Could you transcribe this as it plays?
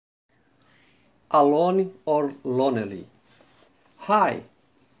alone or lonely. Hi,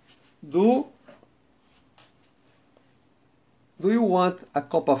 do do you want a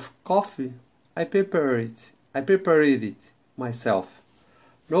cup of coffee? I prepared it myself.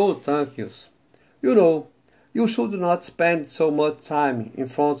 No, thank yous. You know, you should not spend so much time in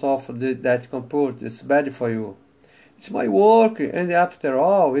front of that computer. It's bad for you. It's my work, and after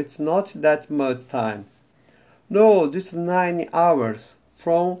all, it's not that much time. No, just 9 hours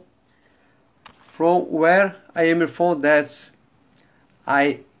from where I am from. That's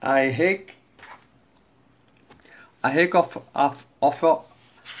I hate a heck of a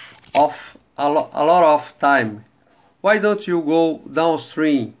lot of time. Why don't you go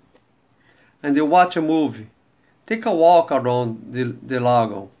downstream and you watch a movie? Take a walk around the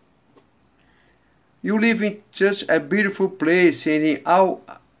lagoon. You live in such a beautiful place and I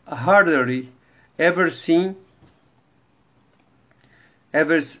hardly ever seen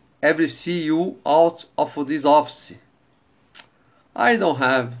ever ever see you out of this office. I don't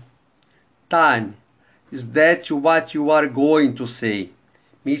have time. Is that what you are going to say,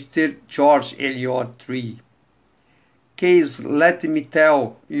 Mr. George Eliot Tree? Case, let me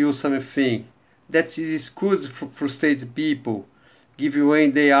tell you something. That is good for frustrated people, give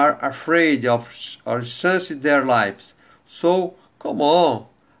when they are afraid of or chance their lives. So, come on,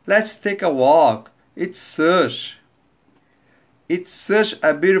 let's take a walk. It's such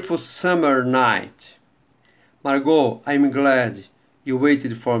a beautiful summer night. Margot, I'm glad you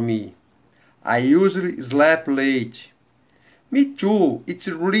waited for me. I usually sleep late. Me too. It's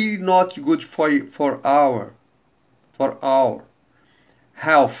really not good for our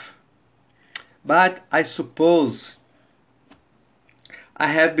health. But I suppose I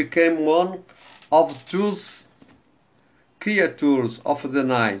have become one of those creatures of the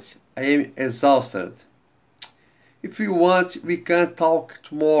night. I am exhausted. If you want, we can talk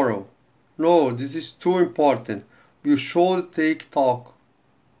tomorrow. No, this is too important. We should talk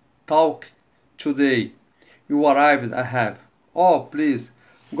today. You arrived. I have. Oh, please,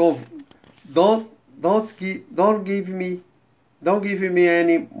 go. Don't don't give me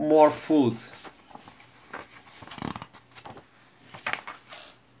any more food.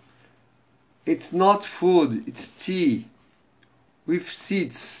 It's not food. It's tea with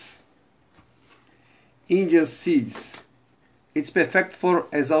seeds, Indian seeds. It's perfect for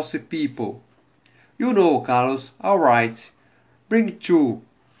exhausted people. You know, Carlos. All right, bring two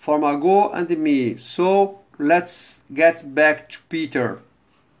for Margot and me. So let's get back to Peter.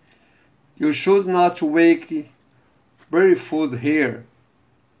 You should not wake barefoot here.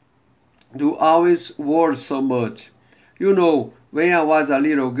 You always worry so much. You know, when I was a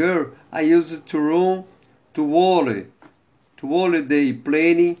little girl, I used to run to volley, to holiday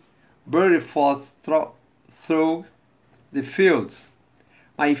playing barefoot through the fields.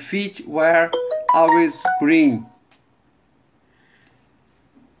 My feet were always green,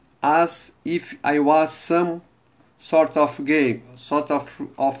 as if I was some sort of gnome,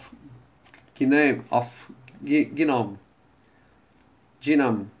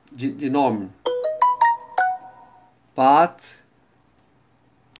 genome. But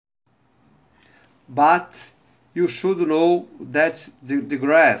but you should know that the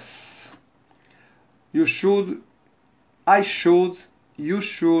grass. You should, I should, you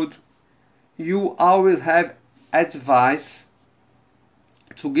should. You always have advice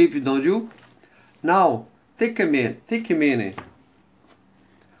to give, don't you? Now, take a minute.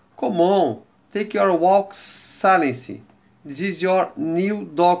 Come on, take your walk silently. This is your new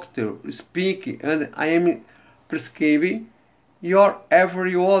doctor speaking, and I am prescribing your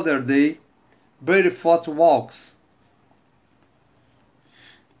every other day barefoot walks.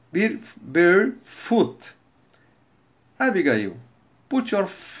 Barefoot. Abigail, put your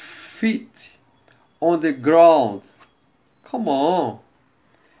feet on the ground. Come on.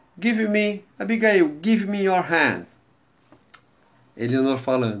 Abigail, give me your hand. Eleanor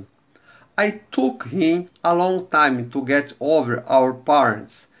falando. I took him a long time to get over our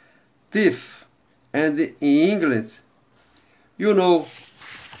parents' death, and in England, you know,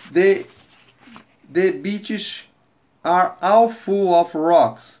 the the beaches are all full of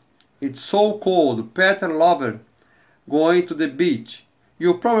rocks. It's so cold. Peter loved going to the beach.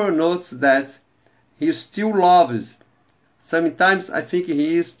 You probably noticed that he still loves. Sometimes I think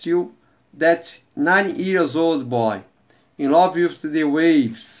he is still that 9 years old boy in love with the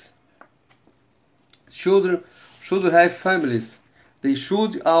waves. Children should have families. They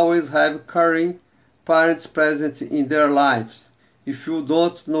should always have caring parents present in their lives. If you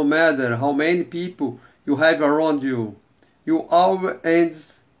don't, no matter how many people you have around you, you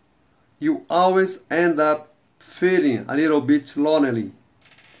always you always end up feeling a little bit lonely.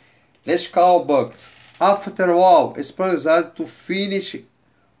 Let's call but. After all, explain used to finish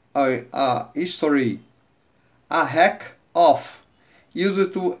a history. A heck of.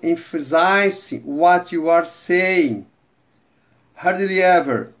 Used to emphasize what you are saying. Hardly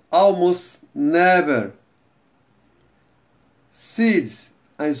ever. Almost never. Seeds.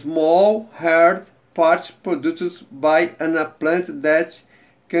 A small, hard part produced by a plant that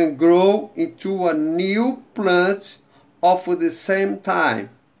can grow into a new plant of the same time.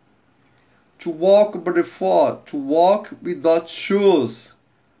 To walk barefoot, to walk without shoes,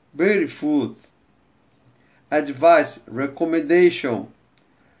 barefoot. Advice, recommendation,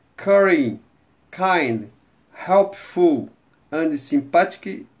 caring, kind, helpful, and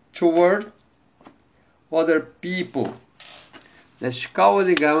sympathetic toward other people. Let's call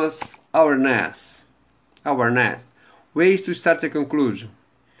the gammas awareness. Awareness. Ways to start a conclusion.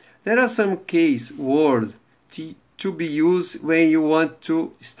 There are some case words to be used when you want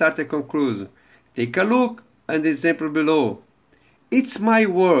to start a conclusion. Take a look at the example below. It's my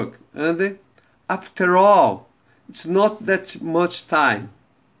work, and after all, it's not that much time.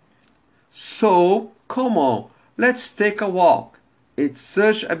 So, come on, let's take a walk. It's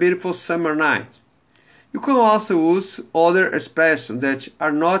such a beautiful summer night. You can also use other expressions that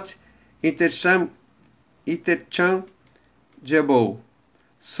are not interchangeable.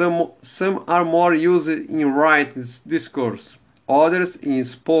 Some are more used in written discourse, others in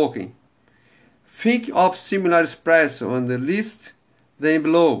spoken. Think of similar expressions and list them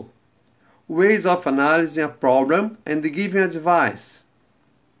below. Ways of analyzing a problem and giving advice.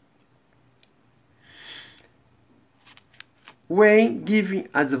 When giving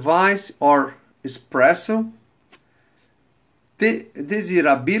advice or expression,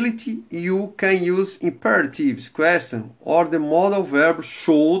 desirability, you can use imperatives, question, or the modal verb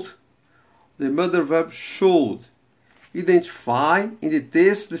should. The modal verb should identify in the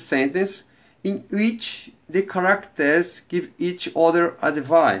text the sentence in which the characters give each other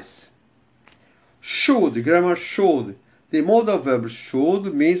advice. Should, grammar should. The modal verb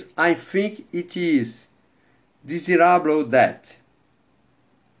should means I think it is desirable that.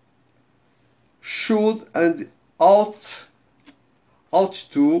 Should and ought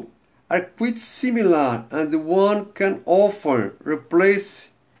to are quite similar and one can often replace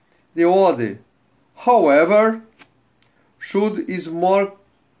the other. However, should is more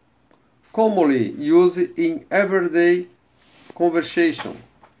commonly used in everyday conversation.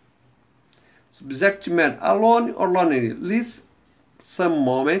 Subject matter, alone or lonely. List some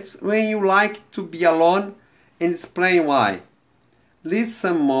moments when you like to be alone and explain why. List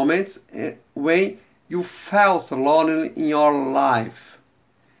some moments when you felt lonely in your life.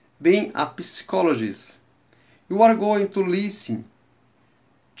 Being a psychologist, you are going to listen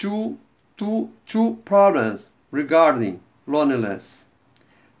to two problems regarding loneliness.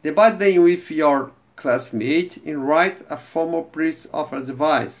 Debate them with your classmate and write a formal piece of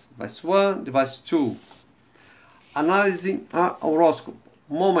advice. Advice 1, advice 2. Analyzing a horoscope.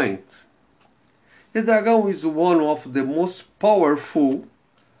 Moment. The dragon is one of the most powerful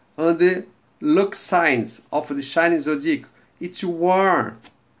and the luck signs of the Chinese zodiac. Its warm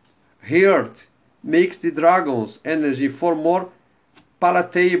heart makes the dragon's energy for more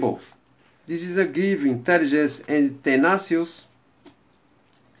palatable. This is a given intelligence and tenacious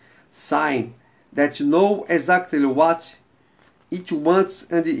sign that knows exactly what it wants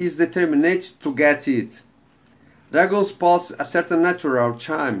and is determined to get it. Dragons possess a certain natural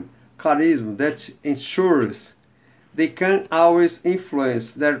charm, charisma that ensures they can always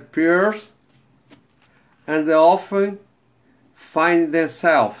influence their peers and they often find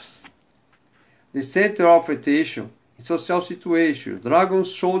themselves the center of attention in social situations.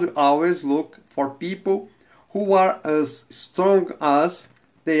 Dragons should always look for people who are as strong as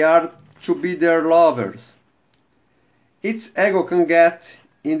they are to be their lovers. Its ego can get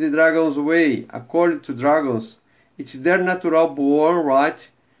in the dragon's way. According to dragons, it's their natural born right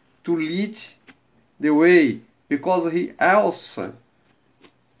to lead the way because he also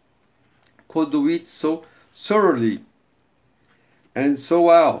could do it so thoroughly and so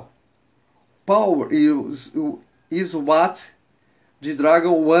well. Power is what the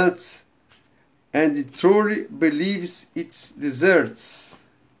dragon wants and truly believes it deserves.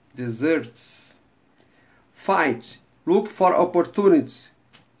 Fight. Look for opportunities.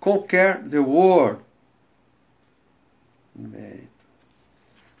 Conquer the world. Merit.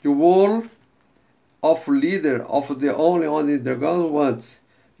 The role of leader of the only dragon wants.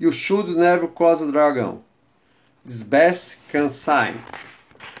 You should never cross a dragon. This best consign.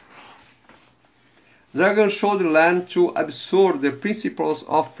 Dragons should learn to absorb the principles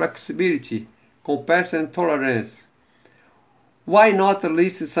of flexibility, compassion, and tolerance. Why not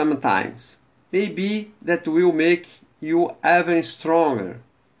listen sometimes? Maybe that will make you even stronger.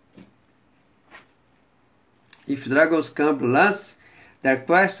 If dragons can balance their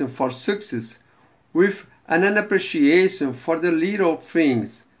quest for success with an appreciation for the little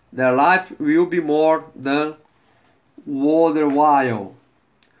things, their life will be more than worthwhile.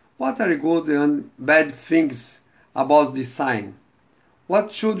 What are good and bad things about this sign?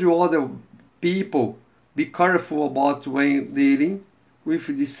 What should other people be careful about when dealing with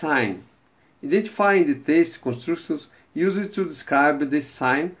this sign? Identifying the taste constructions used to describe this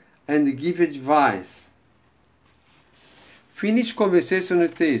sign and give advice. Finish conversation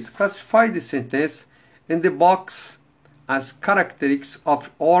with this. Classify the sentence in the box as characteristics of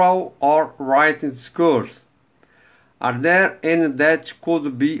oral or written discourse. Are there any that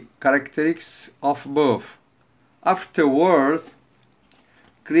could be characteristics of both? Afterwards,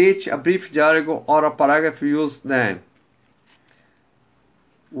 create a brief dialogue or a paragraph use them.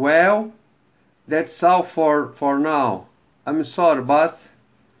 Well, that's all for now. I'm sorry, but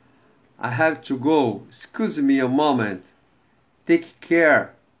I have to go. Excuse me a moment. Take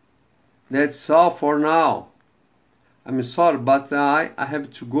care. That's all for now. I'm sorry, but I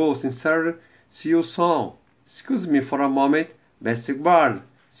have to go. Sincerely, see you soon. Excuse me for a moment. Best regards.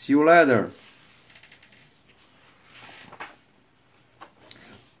 See you later.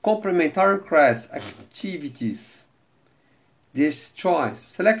 Complementary class activities. This choice.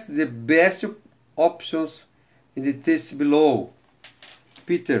 Select the best options in the text below.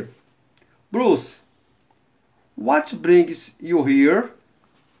 Peter. Bruce, what brings you here?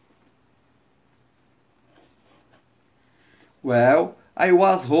 Well, I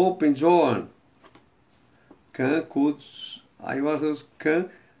was hoping Joan can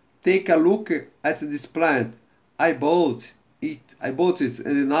take a look at this plant. I bought it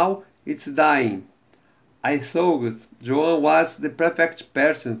and now it's dying. I thought Joan was the perfect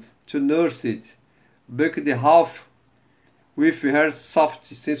person to nurse it. Buck the half with her soft,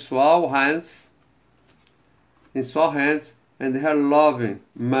 sensual hands and her loving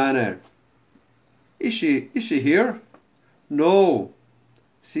manner. Is she here? No,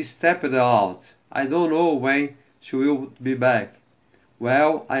 she stepped out. I don't know when she will be back.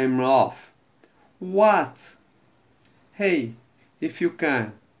 Well, I am off. What? Hey, if you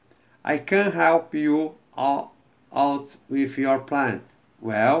can, I can help you out with your plant.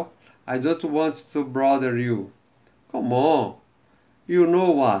 Well, I don't want to bother you. Come on, you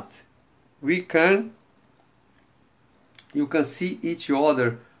know what? You can see each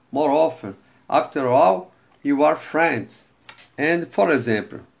other more often. After all, you are friends. And for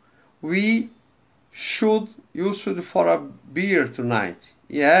example, you should for a beer tonight.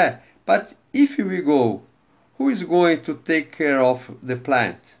 Yeah, but if we go, who is going to take care of the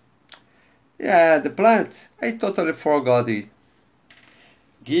plant? Yeah, the plant. I totally forgot it.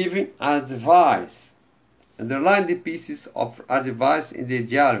 Giving advice. Underline the pieces of advice in the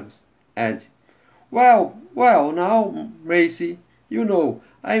dialogues. Add, well, now, Macy, you know,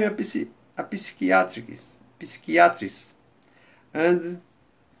 I'm a psychiatrist, and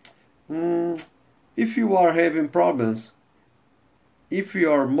if you are having problems, if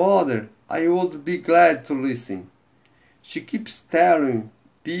your mother, I would be glad to listen. She keeps telling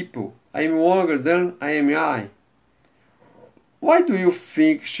people I'm younger than I am. Why do you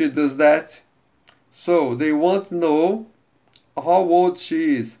think she does that? So they want to know how old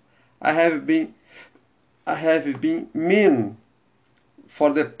she is. I have been mean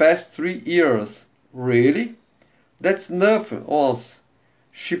for the past 3 years. Really? That's nothing else.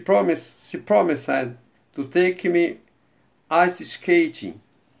 She promised to take me ice skating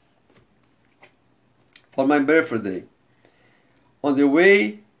for my birthday. On the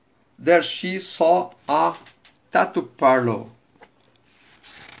way there she saw a tattoo parlor.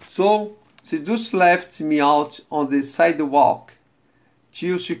 So she just left me out on the sidewalk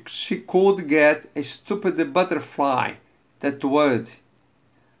till she could get a stupid butterfly tattooed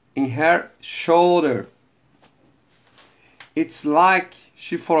in her shoulder. It's like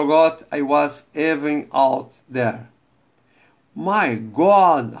she forgot I was even out there. My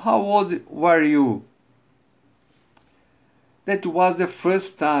God, how old were you? That was the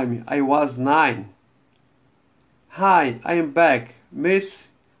first time. I was 9. Hi, I am back. Miss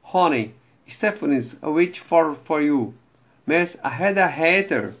Honey, Stephanie's waiting for you. Miss, I had a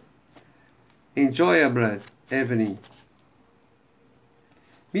hater. Enjoyable evening.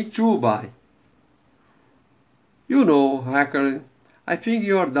 Me too, bye. You know, Hacker, I think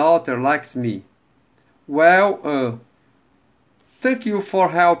your daughter likes me. Well, thank you for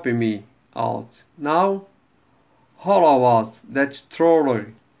helping me out. Now, how about that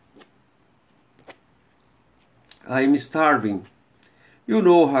trolley? I'm starving. You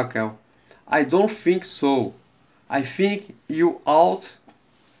know, Raquel, I don't think so. I think you ought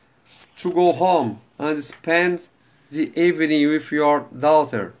to go home and spend the evening with your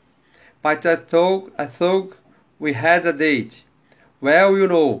daughter. But I thought we had a date. Well, you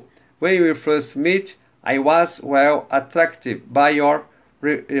know, when we first met, I was well attracted by your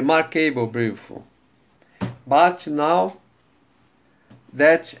remarkable brief. But now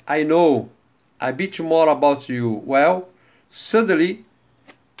that I know a bit more about you, well, suddenly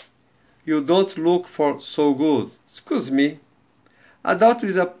you don't look for so good. Excuse me. Adult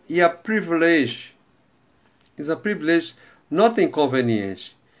is a privilege. Is a privilege, not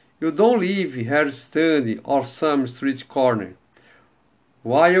inconvenience. You don't leave her standing or some street corner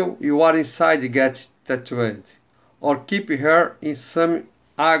while you are inside get tattooed, or keep her in some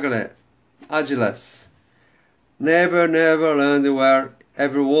ageless. Never, never land where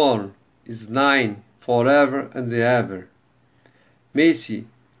everyone is nine forever and ever. Macy,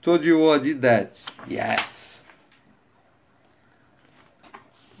 told you I did that. Yes.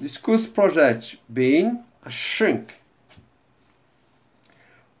 Discuss project being a shrink.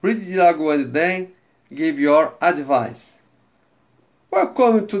 Read the dialogue and then give your advice.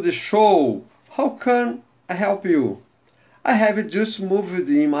 Welcome to the show. How can I help you? I have just moved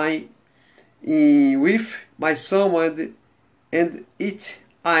in with my son and it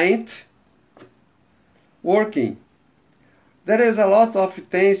ain't working. There is a lot of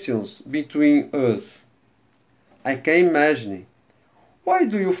tensions between us. I can imagine. Why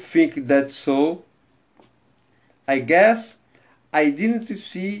do you think that's so? I guess I didn't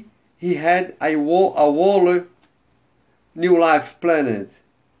see he had a whole new life planned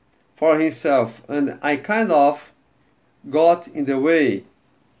for himself, and I kind of got in the way.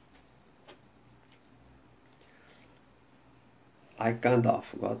 I kind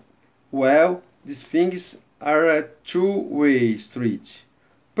of got. Well, these things are a two-way street.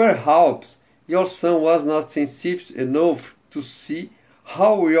 Perhaps your son was not sensitive enough to see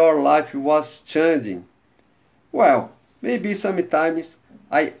how your life was changing. Well, maybe sometimes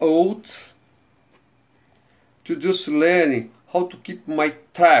I ought to just learn how to keep my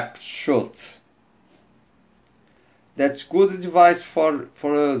trap shut. That's good advice for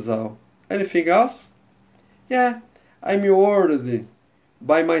us all. Anything else? Yeah, I'm worried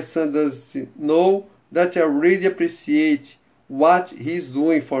by my son does know that I really appreciate what he's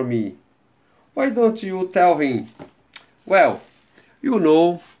doing for me. Why don't you tell him? Well, you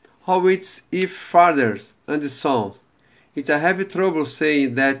know how it's if fathers and sons. It's a heavy trouble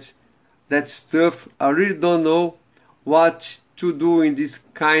saying that stuff. I really don't know what to do in this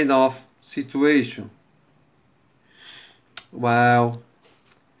kind of situation. Well,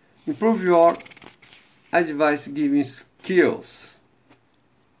 improve your advice giving skills.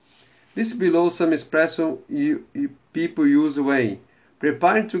 List below some expression people use when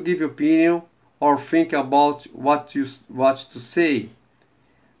preparing to give opinion or think about what to say.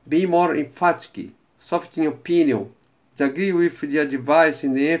 Be more emphatic, soft in opinion. Disagree with the advice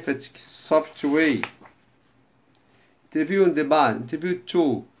in the emphatic, soft way. Interview and debate. Interview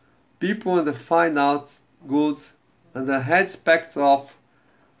 2. People and find out good and the aspects of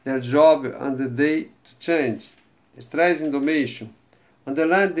their job and the day to change. Stress indomation.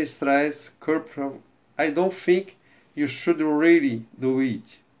 Underline the stress curve. I don't think you should really do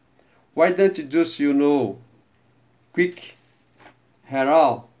it. Why don't you just, quick hair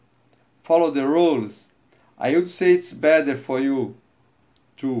out? Follow the rules. I would say it's better for you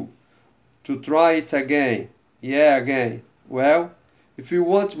to try it again. Yeah, again. Well, if you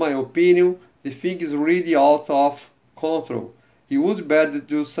want my opinion, the thing is really out of control. You would better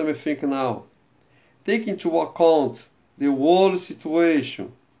do something now. Take into account the whole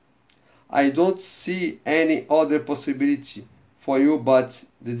situation. I don't see any other possibility for you but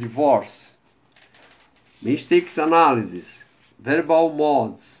the divorce. Mistakes analysis. Verbal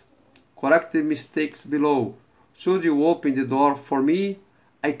modes. Correct the mistakes below. Should you open the door for me?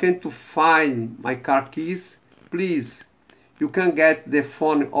 I can't find my car keys. Please, you can get the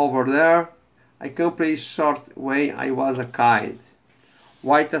phone over there. I can play short when I was a kid.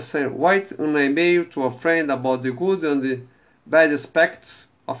 Write an email to a friend about the good and the bad aspects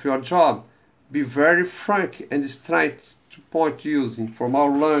of your job. Be very frank and straight to point using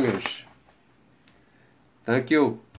formal language. Thank you.